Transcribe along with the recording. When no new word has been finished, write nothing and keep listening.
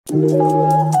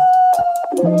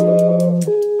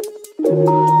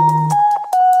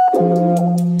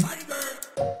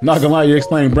Not gonna lie, you're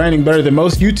explaining branding better than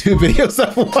most YouTube videos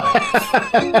I've watched.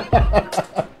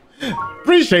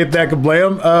 Appreciate that,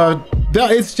 Kablam.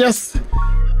 It's just,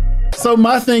 so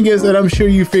my thing is that I'm sure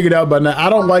you figured out by now, I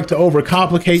don't like to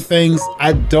overcomplicate things.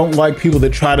 I don't like people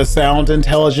that try to sound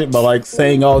intelligent by like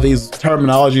saying all these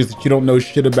terminologies that you don't know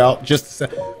shit about. Just to say,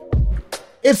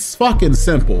 it's fucking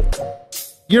simple.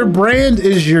 Your brand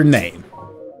is your name.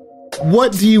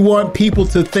 What do you want people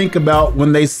to think about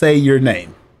when they say your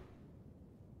name?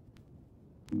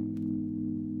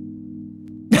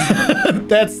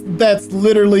 That's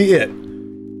literally it.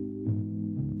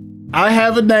 I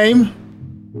have a name.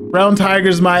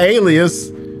 BrownTiger's my alias.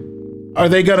 Are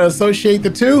they gonna associate the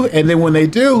two? And then when they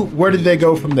do, where did they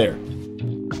go from there?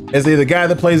 Is he the guy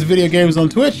that plays video games on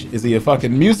Twitch? Is he a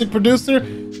fucking music producer?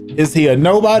 Is he a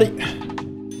nobody?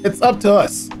 It's up to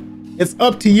us. It's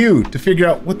up to you to figure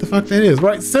out what the fuck that is,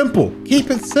 right? Simple.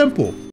 Keep it simple.